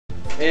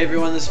Hey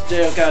everyone, this is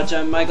Potato Couch.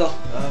 I'm Michael.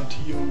 I'm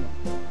to you.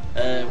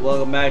 And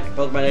welcome back to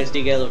Pokemon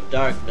XD Gale of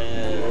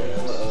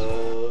Darkness.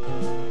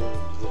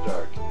 The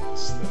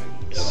darkness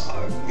things.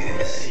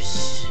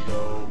 Darkness.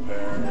 No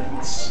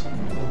parents.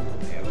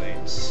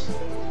 Parents.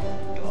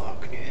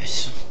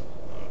 Darkness.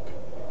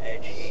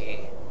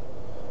 Edgy.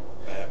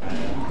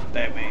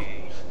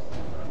 Batman.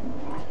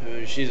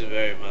 Ooh, she's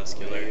very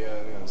muscular. Yeah, I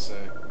was gonna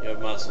say. You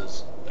have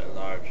muscles. They're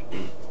large.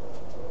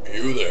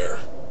 You there.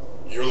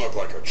 You look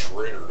like a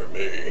traitor to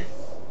me.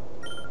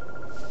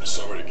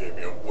 Somebody gave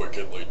me a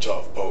wickedly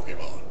tough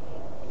Pokemon.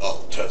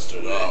 I'll test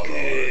it out on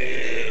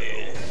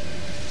you.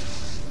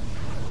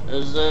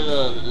 Is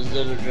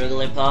it a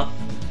Jigglypuff?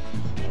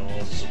 No,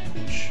 it's a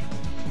pooch.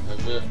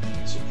 Is it?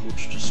 It's a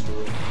pooch to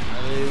screw.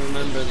 How do you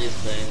remember these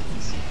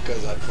things?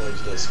 Because I played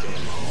this game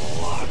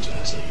a lot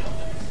as a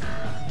youngin'.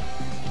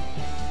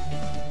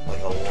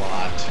 Like a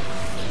lot.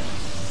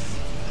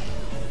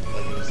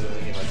 Like it was the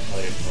only game I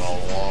played for a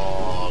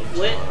long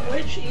time.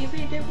 Which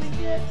Eevee did we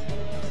get?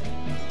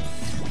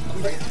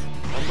 Umbreon?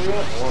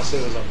 I want to say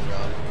it was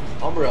Umbreon.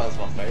 Umbreon's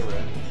my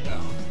favorite.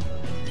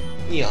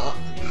 Yeah.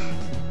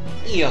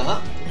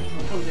 Yeah.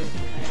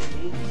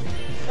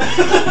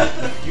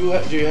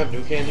 Do you have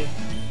new candy?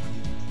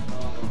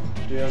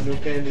 Do you have new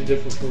candy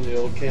different from the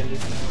old candy?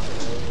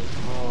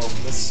 Oh,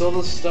 it's still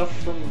the stuff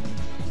from...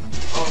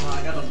 Oh no,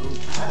 I got a new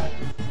pad.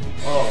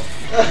 Oh.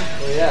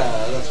 Well,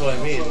 yeah, that's what I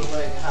mean.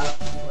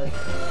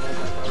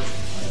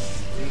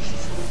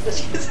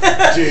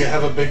 Do you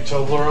have a big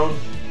Toblerone?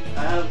 I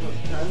have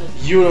a ton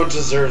of... You don't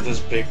deserve this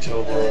big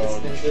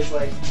Toblerone. There's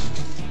like...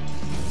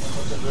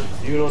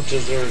 You don't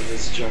deserve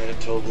this giant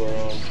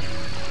Toblerone.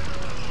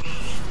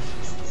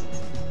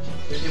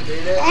 Did you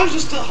beat it? I was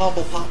just a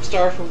humble pop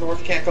star from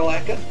North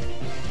Kakalaka.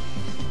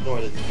 No,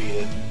 I didn't beat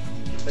it.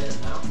 You beat it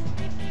now?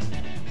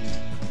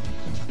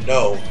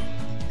 No.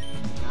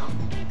 No?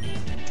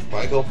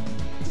 Michael,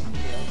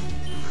 Yeah.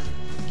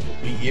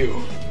 I'll beat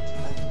you.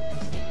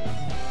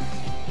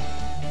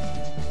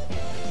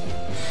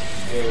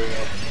 There we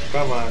go.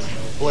 Come on,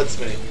 blitz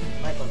me.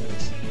 Michael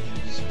needs...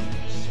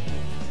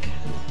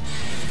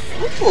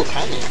 Cool,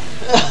 kind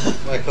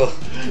of. Michael, I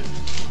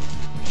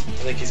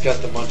think he's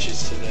got the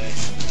munchies today.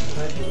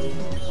 I'm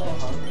so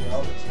hungry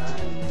all the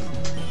time.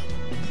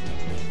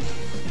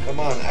 Come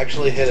on,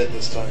 actually hit it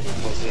this time, you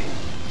pussy.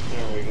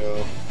 There we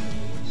go.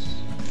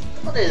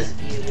 What is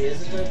Eevee?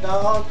 Is it a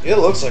dog? It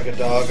looks like a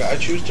dog. I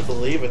choose to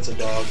believe it's a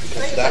dog I because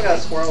think it's that like a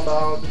squirrel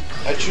dog.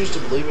 I choose to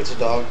believe it's a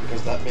dog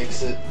because that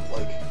makes it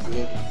like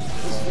good.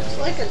 It's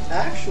like an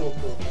actual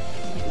poop.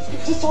 It's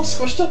because it's all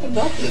squished up and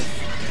melted. It's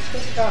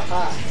because it got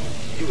hot.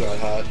 You got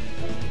hot.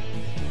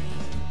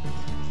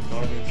 No,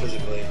 I mean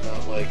physically,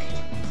 not like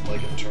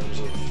in terms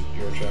of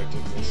your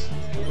attractiveness.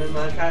 Even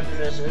my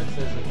attractiveness is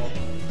physical.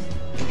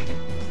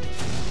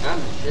 I'm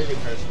a shitty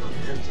person on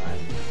the inside.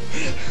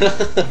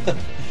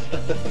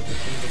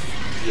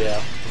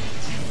 Yeah.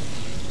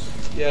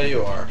 Yeah,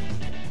 you are.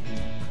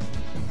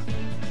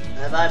 I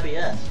have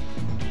IBS.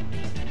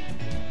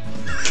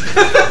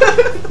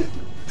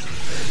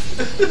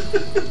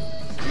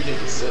 You need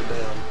to sit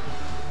down.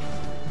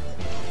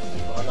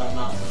 But I'm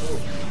not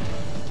poop.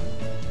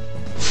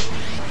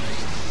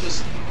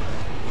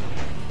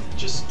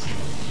 Just.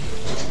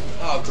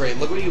 Oh, great!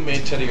 Look what you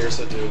made Teddy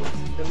Ursa do.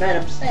 You made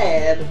him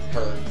sad.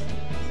 Her.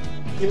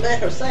 You made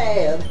her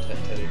sad.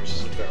 Teddy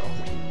Ursa's a girl.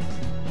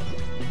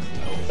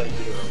 I would like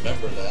you to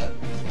remember that.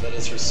 That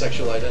is her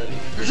sexual identity.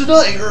 You're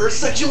denying her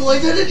sexual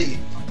identity!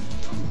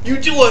 You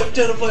do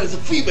identify as a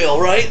female,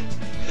 right?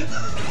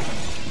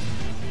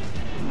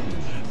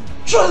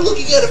 Try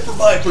looking at it from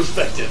my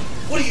perspective.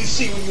 What do you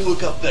see when you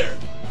look up there?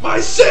 My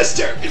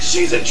sister! And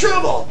she's in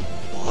trouble!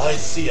 Well, I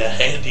see a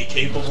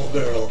handy-capable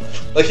girl.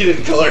 Like he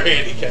didn't call her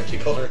handicapped, he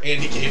called her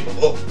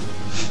handy-capable.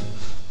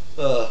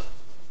 That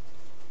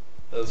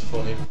was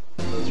funny.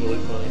 That was really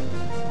funny.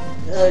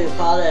 Oh, you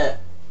caught it.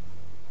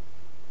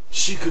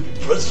 She could be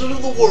president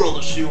of the world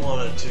if she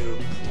wanted to.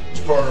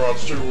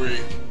 Sparkleron's too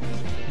weak.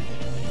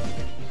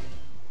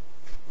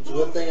 It's a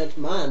good thing it's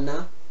mine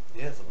now.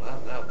 Yeah, it's a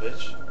mom now,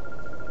 bitch.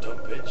 Dumb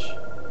bitch.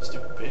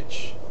 Stupid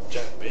bitch.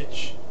 Giant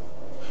bitch.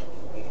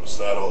 What was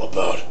that all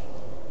about?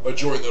 I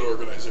joined that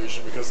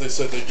organization because they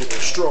said they'd give me a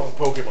strong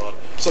Pokemon,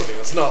 something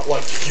that's not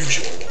like the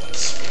usual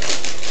ones.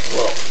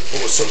 Well,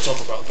 what was so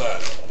tough about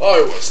that?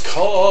 I was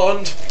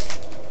conned!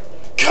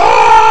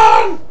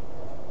 Con!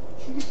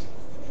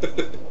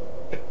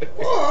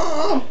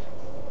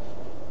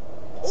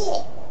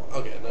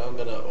 Okay, now I'm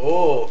gonna...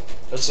 Oh,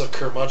 that's a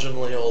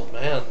curmudgeonly old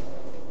man.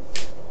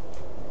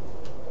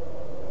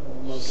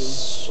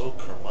 So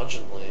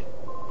curmudgeonly.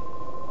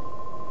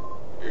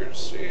 You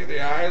see the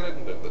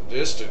island in the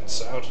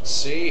distance out at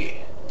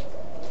sea.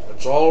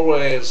 It's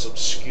always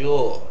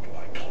obscured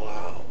by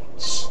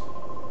clouds.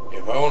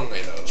 If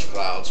only those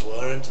clouds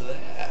weren't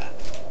there,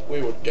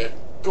 we would get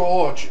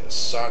gorgeous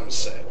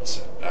sunsets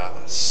at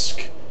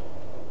dusk.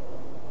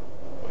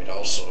 We'd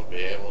also be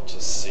able to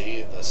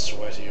see the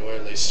sweaty,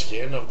 oily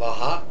skin of the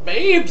hot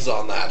babes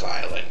on that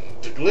island,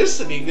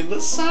 glistening in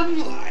the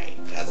sunlight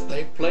as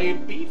they play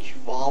beach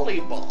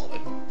volleyball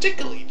and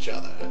tickle each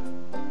other.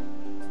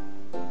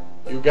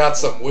 You got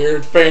some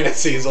weird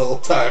fantasies,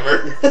 old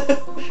timer.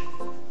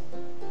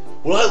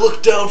 When I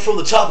look down from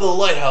the top of the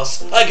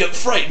lighthouse, I get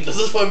frightened as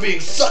if I'm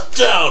being sucked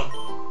down.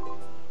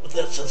 With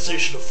that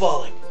sensation of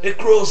falling, it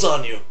grows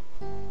on you.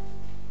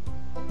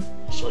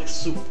 It's like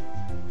soup.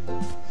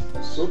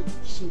 Soup?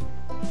 Soup.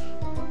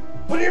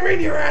 What do you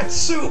mean you're at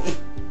soup?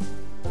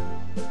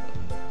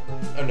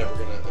 I'm never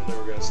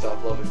gonna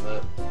stop loving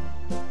that.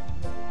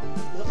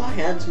 No, my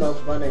hand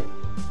smells funny.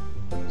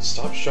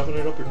 Stop shoving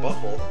it up your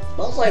butthole.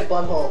 Smells like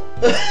butthole.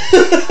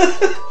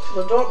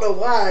 I don't know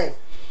why.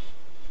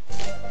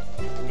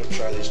 I'm gonna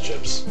try these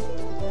chips.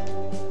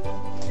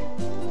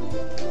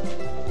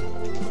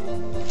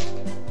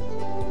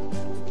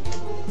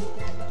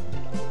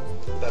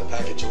 That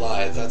package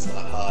lies, that's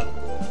not hot.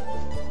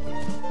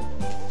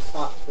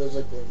 Hot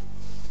physically.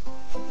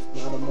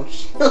 Not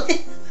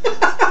emotionally.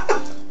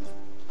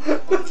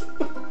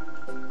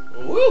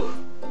 Woo!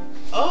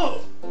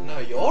 Oh, now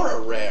you're a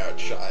rare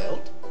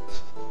child.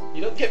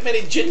 You don't get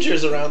many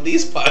gingers around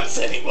these parts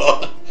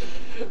anymore.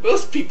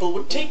 Most people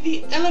would take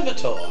the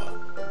elevator.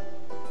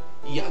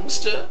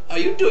 Youngster, are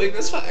you doing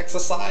this for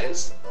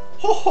exercise?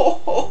 Ho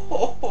ho ho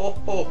ho ho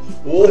ho.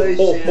 Hey,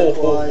 Santa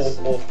Claus.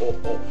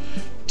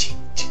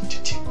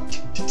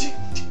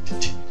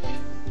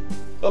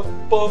 Up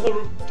on the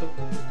rooftop,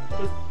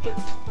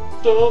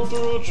 down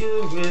through the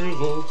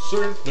journeys of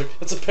Saint Nick.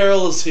 That's a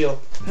perilous heel.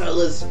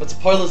 Perilous. That's a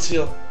perilous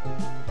heel.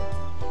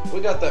 We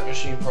got that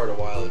machine part a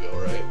while ago,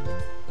 right?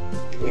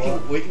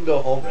 We can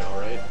go home now,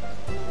 right?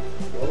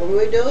 What are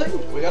we doing?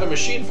 We got a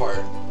machine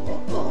part.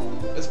 Oh.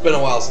 It's been a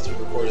while since we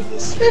recorded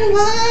this. It's been a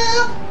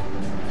while.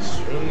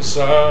 Since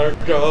I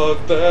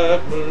got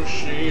that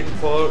machine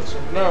part, so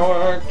now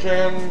I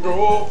can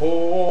go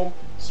home.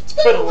 It's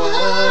been a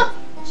while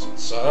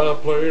since I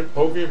played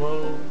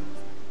Pokemon.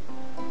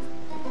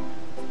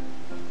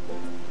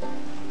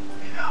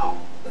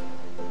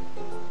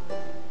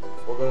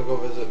 We're gonna go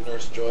visit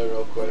Nurse Joy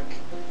real quick.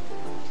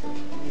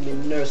 You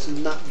mean Nurse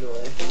Not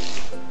Joy?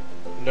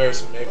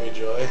 Nurse maybe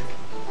Joy.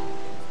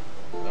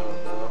 I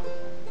don't know.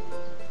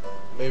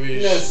 Maybe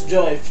Nurse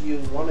Joy if you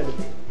wanted to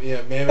be.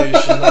 yeah, maybe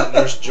she's not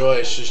Nurse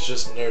Joy, she's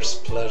just Nurse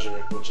Pleasure,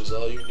 which is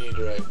all you need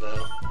right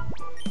now.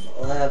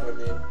 I'll have her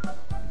name.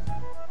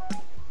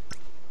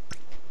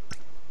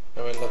 I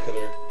mean, look at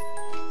her.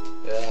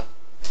 Yeah.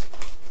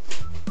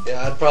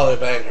 Yeah, I'd probably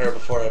bang her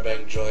before I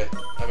bang Joy.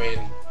 I mean,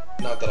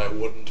 not that I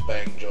wouldn't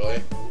bang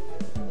Joy.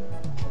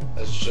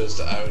 It's just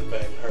I would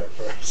bang her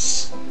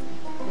first.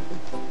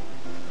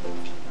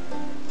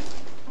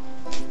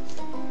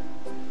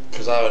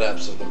 Because I would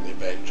absolutely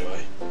bang Joy.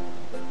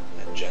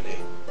 And Jenny.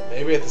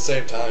 Maybe at the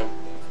same time.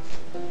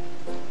 I'm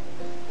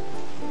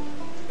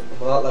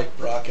a lot like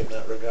Brock in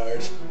that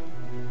regard.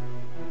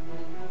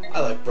 I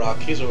like Brock.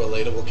 He's a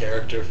relatable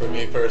character for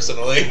me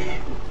personally.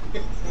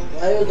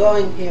 Why are you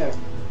going here?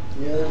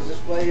 You know, is this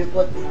where you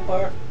put the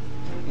part?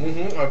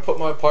 I put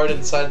my part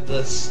inside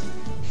this.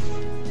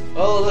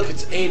 Oh, look,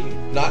 it's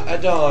Aiden, not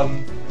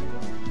Adon.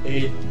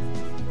 Aiden.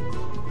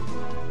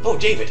 Oh,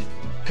 David,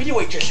 could you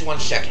wait just 1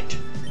 second?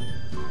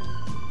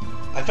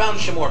 I found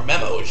some more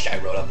memos I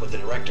wrote up with the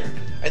director.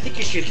 I think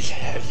you should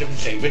have them,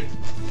 David.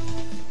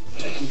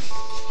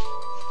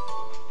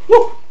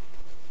 Woo!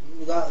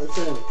 You got the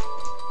thing.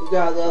 You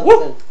got the other Woo!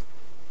 thing.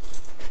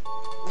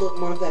 Look,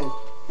 more thing.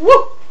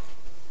 Woo!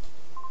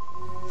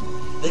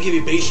 They give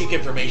you basic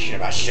information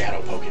about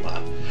shadow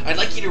Pokemon. I'd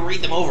like you to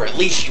read them over at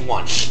least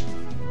once.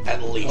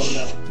 At least.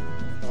 Oh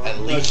no. At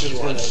least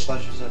once. I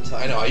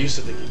know, I used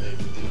to think you maybe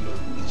did, but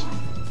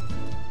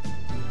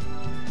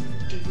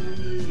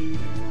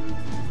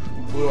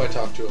who do I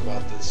talk to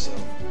about this,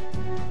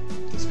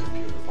 this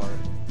computer part?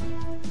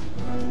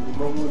 The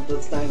one with the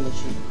time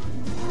machine.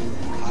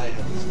 I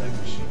have this time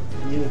machine.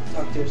 You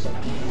talk to yourself.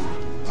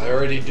 I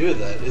already do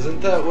that. Isn't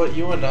that what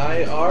you and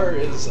I are?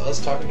 Is us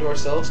talking to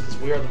ourselves? Because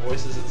we are the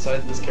voices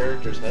inside this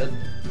character's head?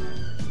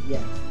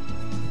 Yeah.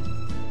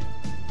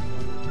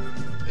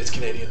 It's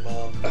Canadian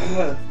Mom. I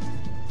don't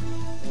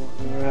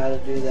remember how to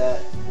do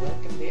that.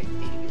 Welcome back, David.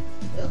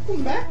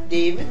 Welcome back,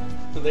 David.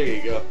 There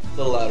you go. A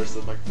little louder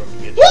so the microphone can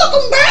get you.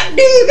 Welcome back,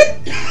 David!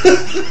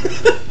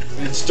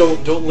 Just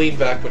don't lean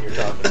back when you're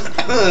talking.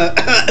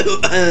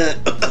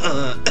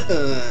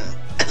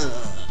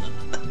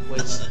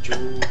 Was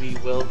Jovi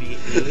well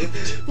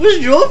behaved? Was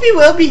Jovi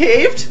well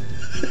behaved?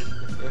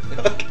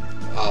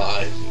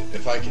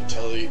 If I could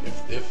tell you,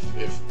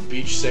 if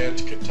Beach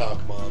Sand could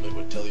talk, Mom, it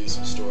would tell you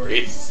some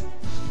stories.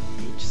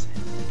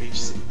 Beach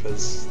Sand,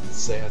 because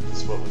sand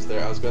is what was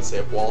there. I was gonna say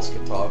if walls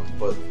could talk,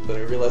 but then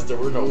I realized there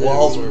were no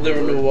walls. There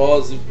were no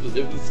walls. If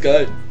this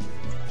guy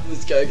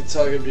could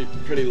talk, it'd be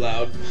pretty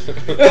loud.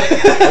 If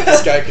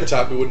this guy could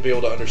talk, we wouldn't be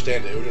able to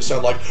understand it. It would just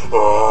sound like.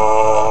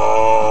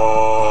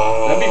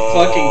 That'd be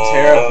fucking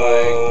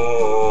terrifying.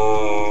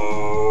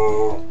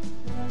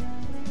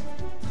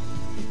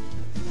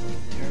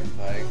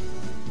 Terrifying.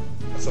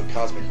 That's some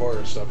cosmic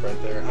horror stuff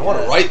right there. I want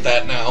to write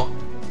that now.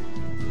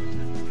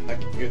 I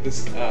can hear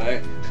this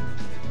guy.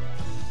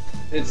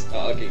 It's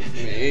talking to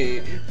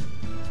me.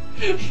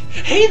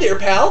 Hey there,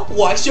 pal.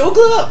 Why so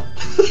glum?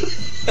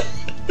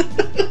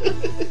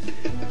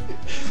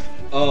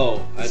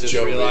 Oh, I It's just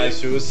Joey.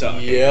 realized who was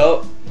talking.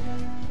 Yep.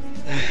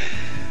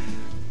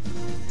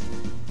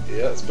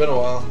 Yeah, it's been a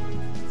while.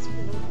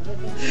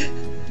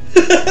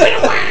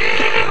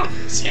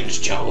 Since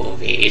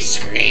Jovi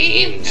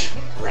screamed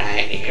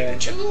right Okay.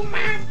 into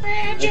my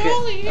fragile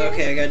Okay,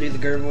 okay, I gotta do the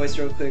girl voice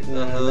real quick, and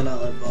then I'll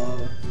let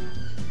Bob.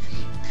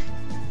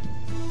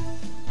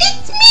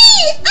 It's me!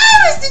 I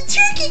was the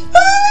turkey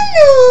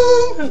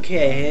all along!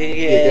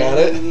 Okay, yeah. You got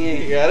it? Yeah.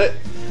 You got it?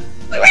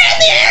 We ran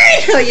the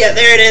errand! Oh yeah,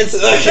 there it is. We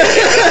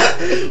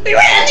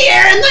ran the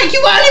errand like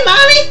you wanted,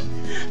 Mommy!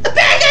 A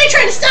bad guy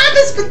tried to stop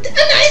us, but a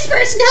nice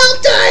person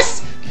helped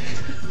us!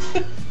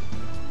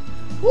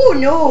 Oh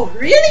no,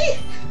 really?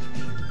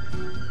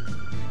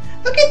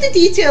 I'll get the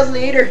details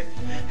later.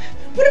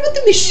 What about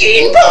the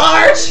machine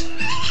part?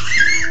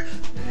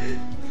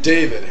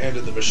 David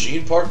handed the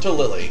machine part to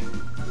Lily.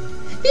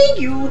 Thank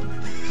you.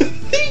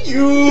 Thank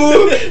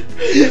you!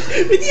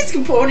 With this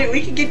component,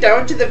 we can get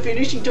down to the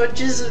finishing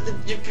touches of the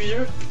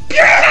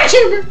purify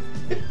chamber.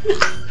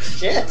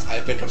 Shit. I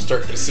think I'm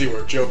starting to see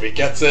where Jovi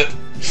gets it.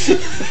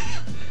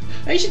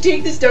 I should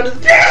take this down to the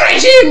purify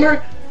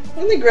chamber.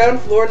 On the ground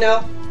floor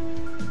now.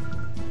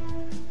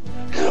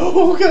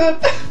 Oh god.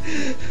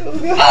 Oh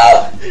god.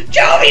 Oh!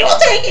 Joey will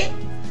take it!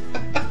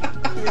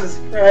 Jesus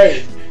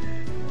Christ.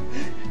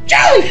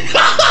 Joey!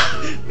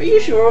 Are you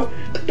sure?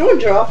 Don't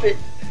drop it.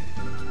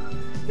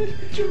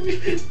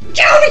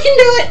 Joey can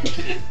do it!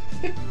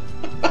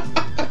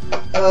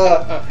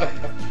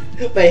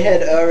 My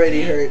head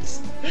already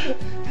hurts.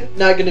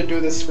 Not gonna do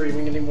the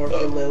screaming anymore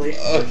for Lily.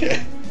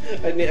 Okay.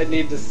 I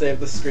need to save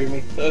the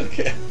screaming.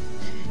 Okay.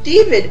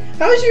 David,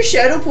 how's your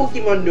shadow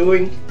Pokemon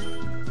doing?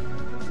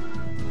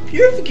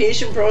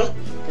 Purification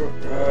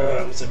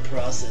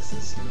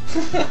processes.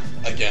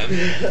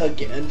 Again.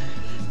 Again.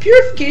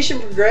 Purification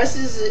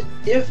progresses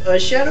if a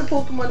shadow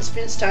Pokemon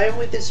spends time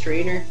with its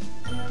trainer.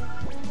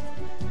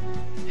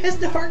 Has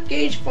the heart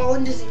gauge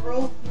fallen to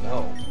 0?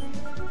 No.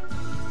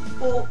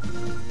 Oh.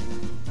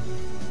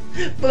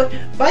 But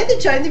by the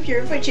time the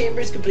Purified Chamber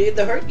is completed,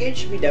 the heart gauge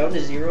should be down to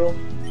 0. Okay,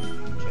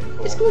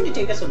 cool. It's going to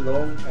take us a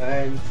long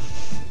time.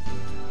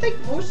 Like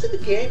most of the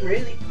game,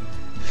 really.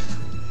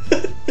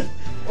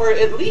 Or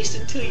at least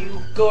until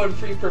you go and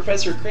free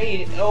Professor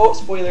Crane. Oh,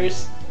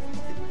 spoilers.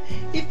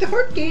 If the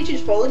heart gauge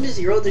has fallen to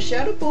 0, the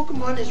shadow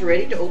Pokemon is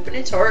ready to open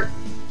its heart.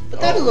 But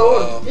that Oh,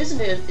 alone wow.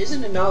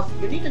 isn't enough.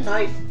 You need a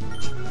knife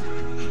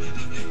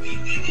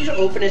to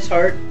open its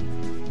heart.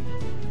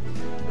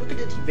 Look at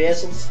its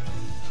vessels.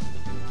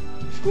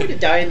 It's going to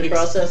die in the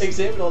process.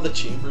 Examine all the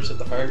chambers of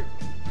the heart.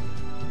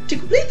 To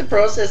complete the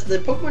process, the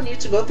Pokemon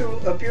needs to go through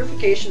a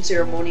purification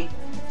ceremony.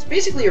 It's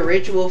basically a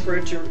ritual for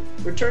it to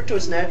return to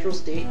its natural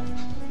state.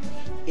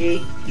 A.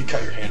 You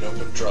cut your hand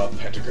open, draw a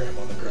pentagram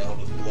on the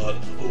ground with blood.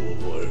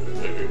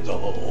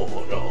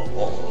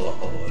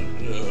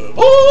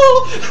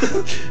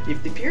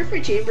 If the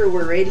Purified Chamber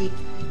were ready,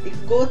 it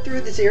could go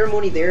through the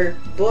ceremony there,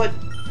 but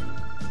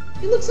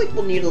it looks like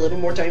we'll need a little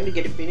more time to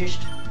get it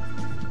finished.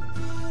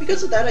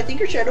 Because of that, I think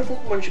your Shadow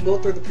Pokemon should go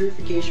through the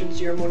purification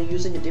ceremony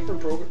using a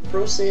different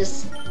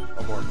process.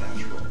 A more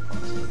natural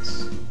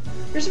process.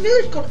 There's a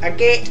village called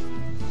Agate.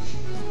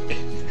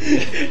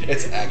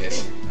 It's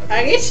agate.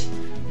 Agate?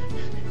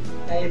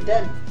 I am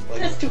done. Like-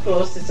 That's too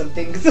close to some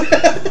things. No,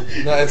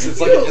 it's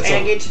like You it's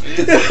agate.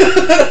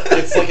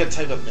 it's like a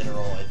type of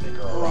mineral, I think,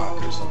 or a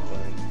rock or something.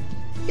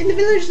 In the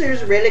village,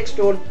 there's a relic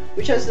stone,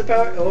 which has the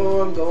power.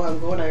 Oh, I'm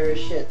going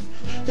Irish shit.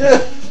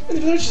 Yeah, in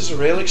the village there's a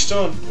relic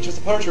stone, which has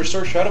the power to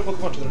restore shadow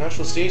Pokemon to their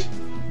natural state.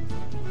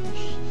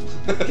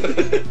 Do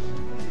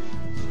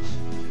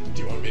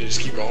you want me to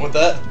just keep going with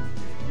that?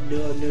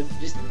 No,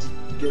 just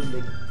go.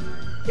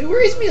 It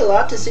worries me a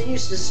lot to send you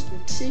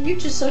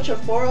to such a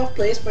far off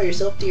place by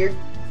yourself, dear.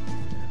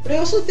 But I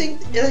also think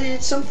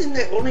it's something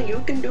that only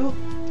you can do.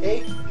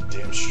 Hey,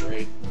 Damn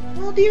straight.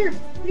 well, dear,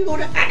 you go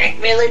to Agate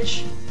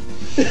Village.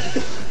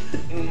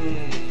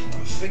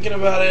 Thinking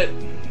about it,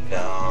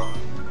 no.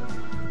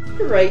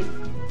 You're right.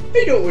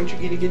 I don't want you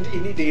getting into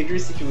any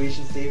dangerous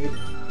situations, David.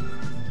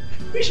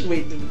 We should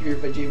wait until the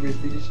Purified Chamber is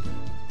finished.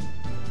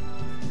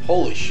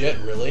 Holy shit,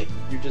 really?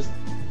 You just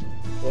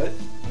what?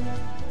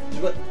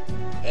 What?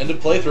 End of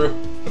playthrough.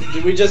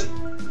 Did we just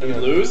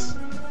lose?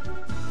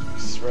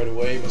 Right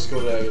away, you must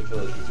go to Agate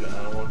Village. I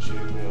don't want you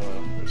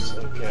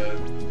to, okay.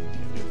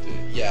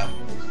 Yeah.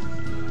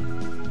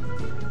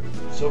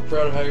 So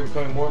proud of how you're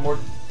becoming more and more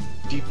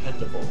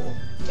dependable.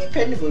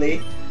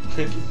 Dependably.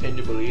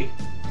 Dependably.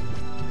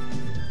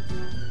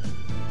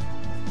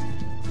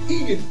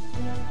 Egan.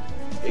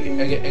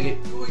 Agate.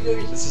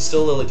 This is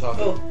still Lily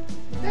talking. Oh,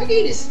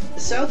 Agate is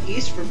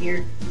southeast from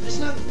here, but it's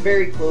not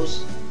very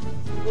close.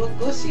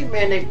 Go see a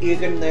man named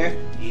Egan there.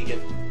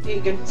 Egan.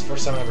 Egan. It's the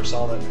first time I ever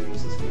saw that name.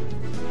 Was this dude.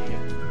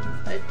 Egan.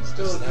 I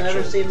still It's an never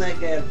actual- seen that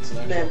guy. It's an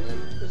actual Man,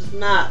 name. it's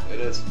not. It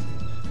is.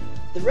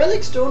 The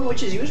relic stone,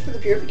 which is used for the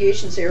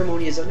purification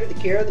ceremony, is under the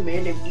care of the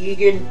man named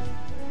Egan.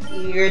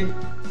 Egan.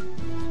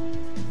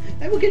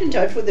 I will get in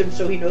touch with him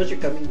so he knows you're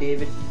coming,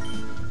 David.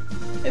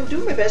 I'm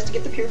doing my best to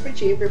get the purified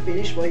chamber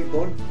finished while you're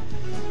gone.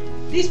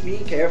 Please be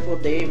careful,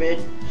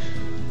 David.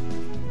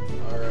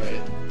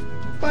 Alright.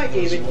 Bye,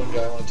 There's David. one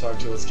guy I want to talk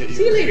to. Let's get you.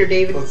 See you later,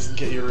 David. Let's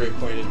get you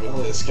reacquainted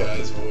with this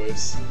guy's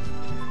voice.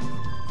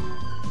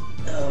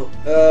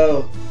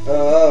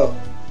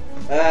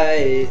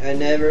 I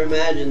never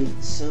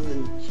imagined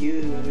something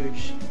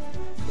huge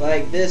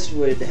like this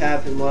would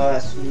happen while I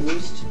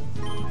snoozed.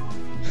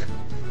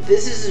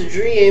 This is a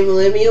dream,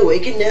 let me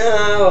awaken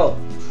now.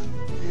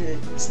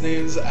 His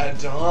name's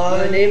Adon.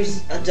 My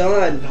name's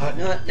Adon,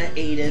 Not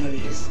Aiden.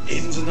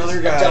 Aiden's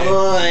another guy.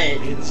 Adon.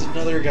 Aiden's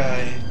another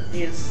guy.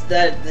 It's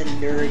the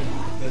nerd.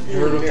 The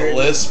nerd with the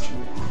lisp.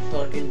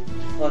 Fucking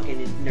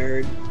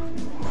nerd.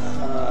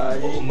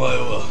 Oh my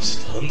god,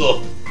 stand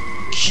up.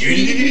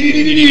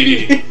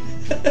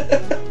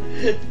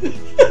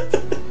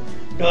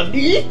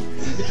 Nani?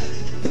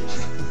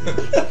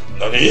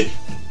 Nani?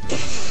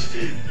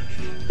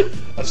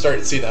 I'm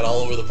starting to see that all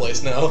over the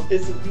place now.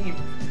 It's a beep.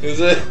 Is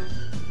it?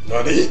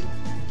 Nani?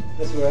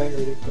 That's where I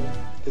heard it from.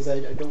 Because I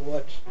don't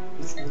watch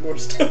this is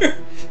North Star.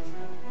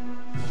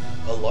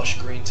 A lush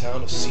green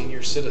town of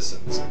senior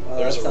citizens.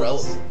 There's a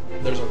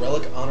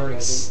relic honoring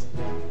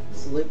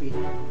Celebi.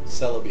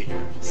 Celebi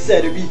here.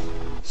 Celebi.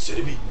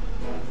 Celebi.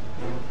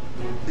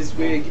 This is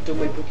where I get all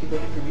my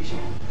Pokemon information.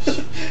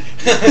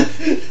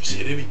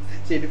 Celebi.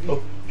 Celebi.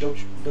 Oh, Don't.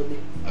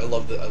 I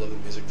love the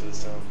music to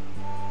this town.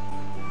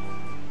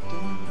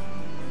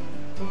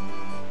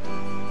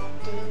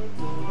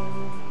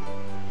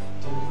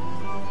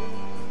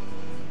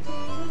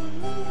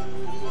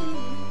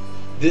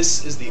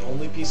 This is the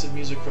only piece of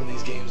music from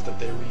these games that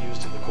they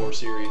reused in the core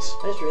series.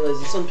 I just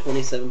realized it's on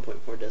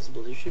 27.4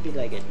 decibels. It should be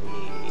like at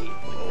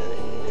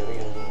 28.9. There we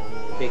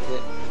go. Fix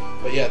it.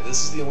 But yeah,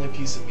 this is the only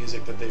piece of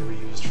music that they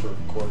reused for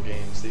core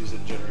games. They used it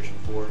in Generation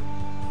 4, if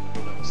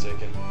I'm not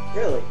mistaken.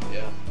 Really?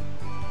 Yeah.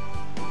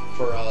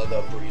 For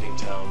the breeding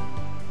town.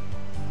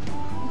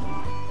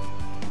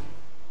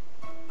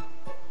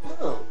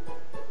 Oh.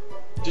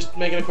 Just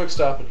making a quick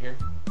stop in here,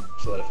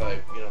 so that if I,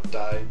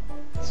 die,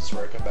 this is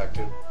where I come back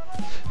to.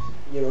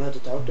 You don't have to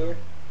talk to her?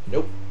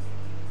 Nope.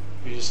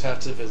 You just have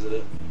to visit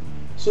it.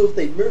 So if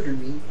they murder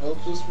me, I'll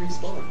just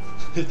respawn.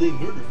 If they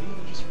murder me,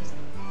 I'll just respawn.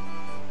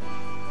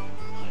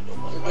 I know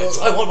my rights.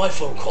 I want my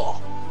phone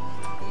call.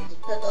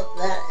 Just put up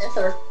that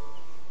ether.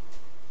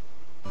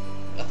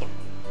 Ether.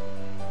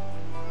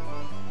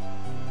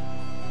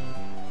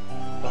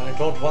 I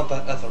don't want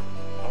that ether.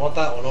 I want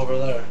that one over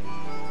there.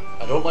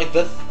 I don't like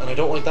this, and I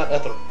don't like that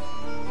ether.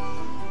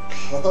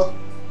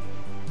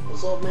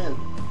 What's up, man?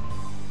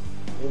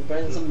 We'll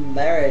bring some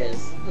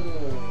berries.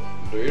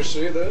 Do you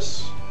see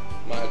this?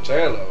 My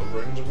tailor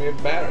brings me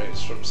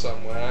berries from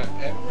somewhere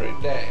every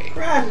day.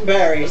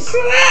 Cranberries!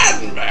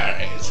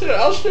 Cranberries! Here,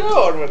 I'll share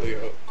one with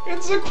you.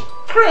 It's a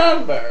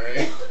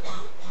cranberry.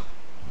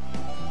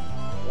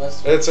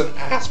 It's an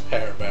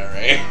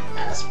asperberry.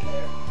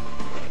 Asper.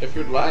 If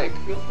you'd like,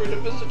 feel free to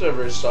visit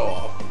every so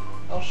often.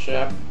 I'll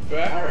share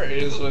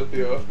berries with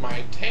you if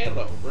my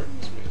tailor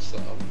brings me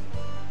some.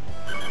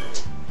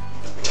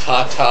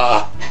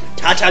 Ta-ta.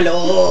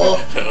 Tatalo!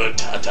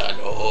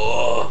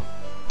 Tatalo.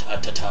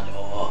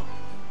 Tatalo.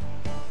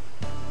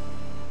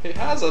 He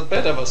has a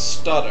bit of a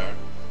stutter.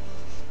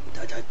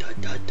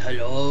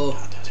 Tatalo!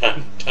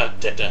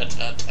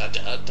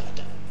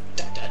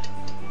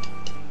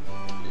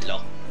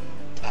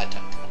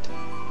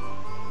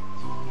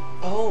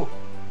 Oh,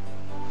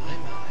 my.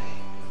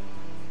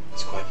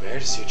 It's quite rare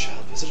to see a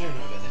child visitor in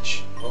our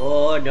village.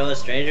 Oh no,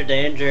 stranger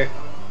danger.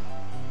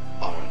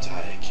 Aren't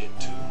I a kid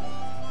too?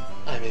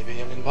 I may be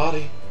young in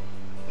body,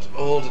 but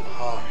old in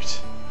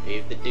heart.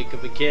 Leave the dick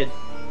of a kid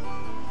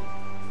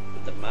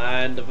with the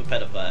mind of a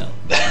pedophile.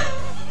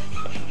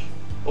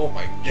 Oh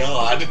my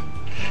god.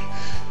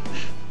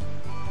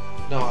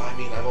 No, I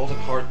mean, I'm old in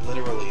heart,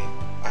 literally.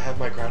 I have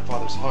my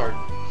grandfather's heart.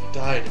 He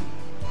died.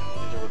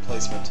 I needed a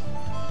replacement.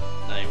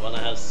 Now you wanna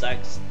have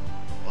sex?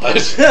 What?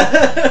 Is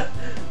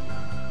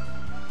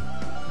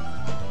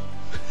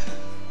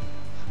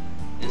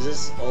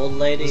this old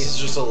lady? This is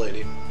just a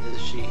lady.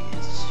 Is she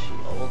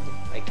old?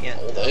 I can't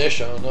tell.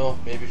 Oldish, I don't know.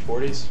 Maybe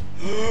 40s.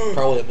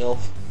 Probably a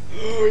MILF.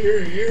 Oh,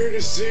 you're here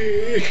to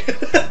see.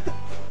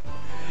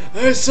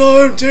 I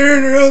saw him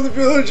tearing around the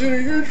village in a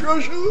huge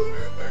rush.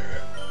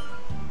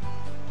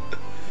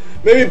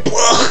 Maybe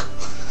blah.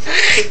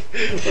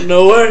 Don't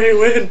know where he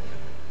went.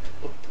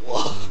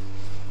 Blah.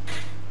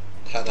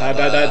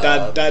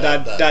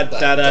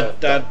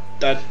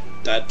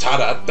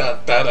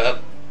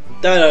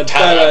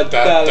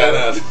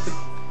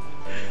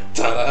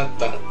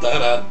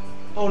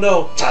 Oh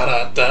no!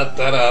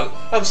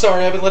 I'm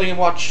sorry, I've been letting him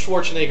watch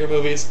Schwarzenegger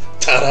movies.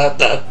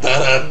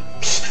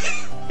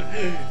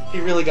 He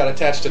really got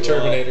attached to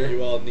Terminator.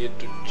 You all need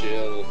to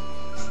chill.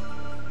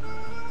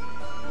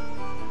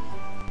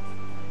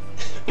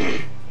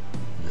 The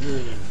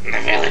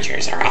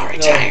villagers are all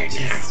retired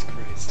now,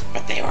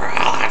 but they were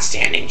all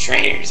outstanding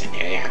trainers in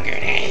their younger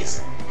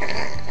days.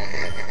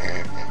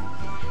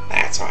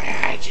 That's why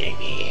I came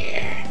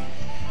here.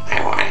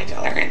 I wanted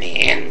to learn the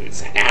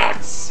ins and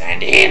outs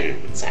and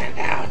ins and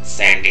outs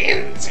and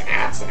ins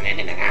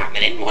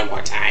it in one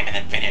more time and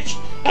then finish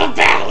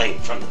battling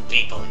from the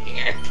people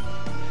here.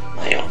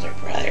 My older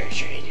brother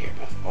trained here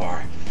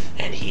before,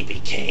 and he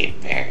became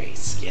very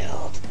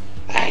skilled.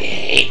 I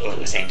hate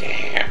losing to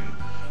him,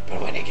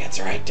 but when it gets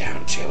right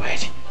down to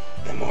it,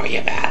 the more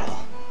you battle,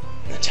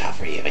 the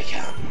tougher you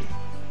become.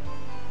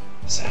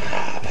 So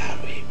how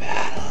about we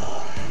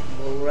battle?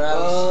 We're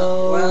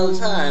out of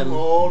time.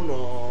 Oh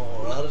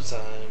no, we're out of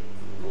time.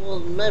 Well,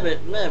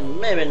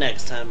 maybe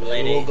next time, Maybe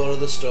lady. we'll go to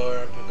the store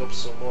and pick up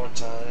some more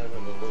thyme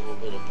and a little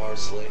bit of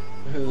parsley.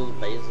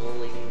 Basil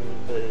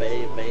leaves,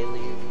 bay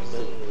leaves,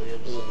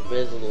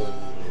 basil and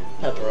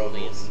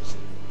pepperonis.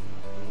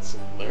 And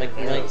some Make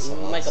marinara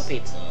sauce. a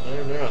pizza.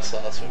 Marinara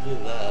sauce, we do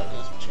that.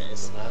 That's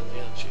cheese.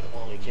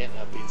 Well, you can't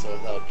have pizza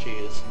without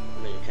cheese.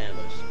 I mean,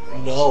 canvas.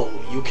 Gross. No,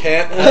 you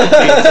can't have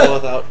pizza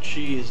without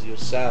cheese, you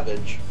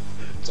savage.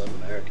 It's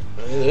un-American.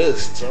 It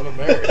is, it's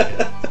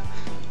un-American.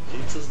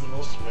 Pizza's the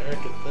most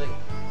American thing.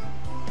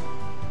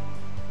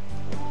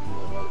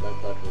 Well,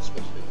 that fart was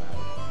supposed to be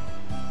loud.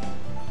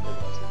 It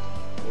wasn't.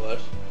 What?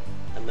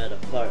 I made a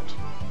fart,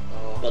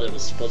 Oh. but it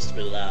was supposed to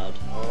be loud.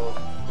 Oh.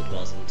 It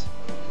wasn't.